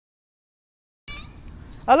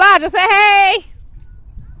Elijah, say hey.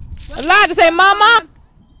 Elijah, say mama.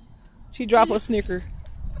 She dropped her Snicker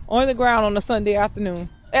on the ground on a Sunday afternoon.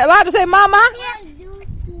 Elijah, say mama.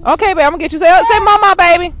 Okay, baby, I'm gonna get you. Say mama,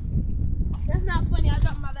 baby. That's not funny. I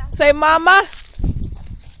dropped my back. Say mama.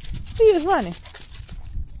 He is running.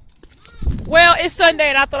 Well, it's Sunday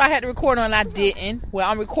and I thought I had to record on and I didn't. Well,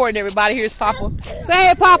 I'm recording everybody. Here's Papa. Say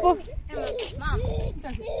hey, Papa.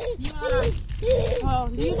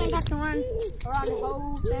 Mom, do you think I can run around the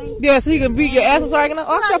whole thing? Yeah, so you can beat your ass. I'm sorry,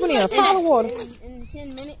 I'm stepping in a pile of water. In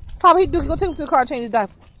 10 minutes? Papa, go take him to the car and change his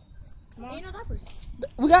diaper. Ain't no diapers.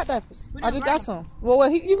 We got diapers. I just got some. Well,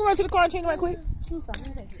 you can run to the car and change right quick.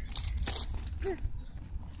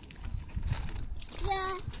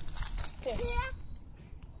 Yeah.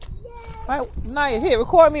 All right, Naya, here,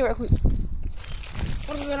 record me right quick. What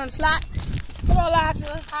are we doing on the slide? Come on,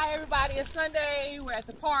 Lasha. Hi, everybody. It's Sunday. We're at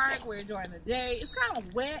the park. We're enjoying the day. It's kind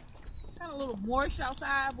of wet, kind of a little moist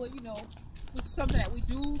outside, but you know, it's something that we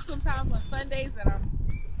do sometimes on Sundays that I'm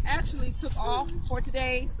actually took off for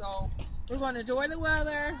today. So we're going to enjoy the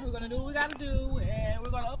weather. We're going to do what we got to do, and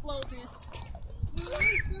we're going to upload this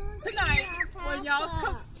tonight when y'all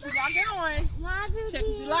get on. Check if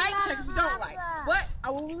you like, check if you don't like. But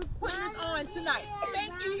I will be putting this on tonight.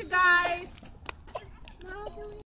 Thank you, you guys.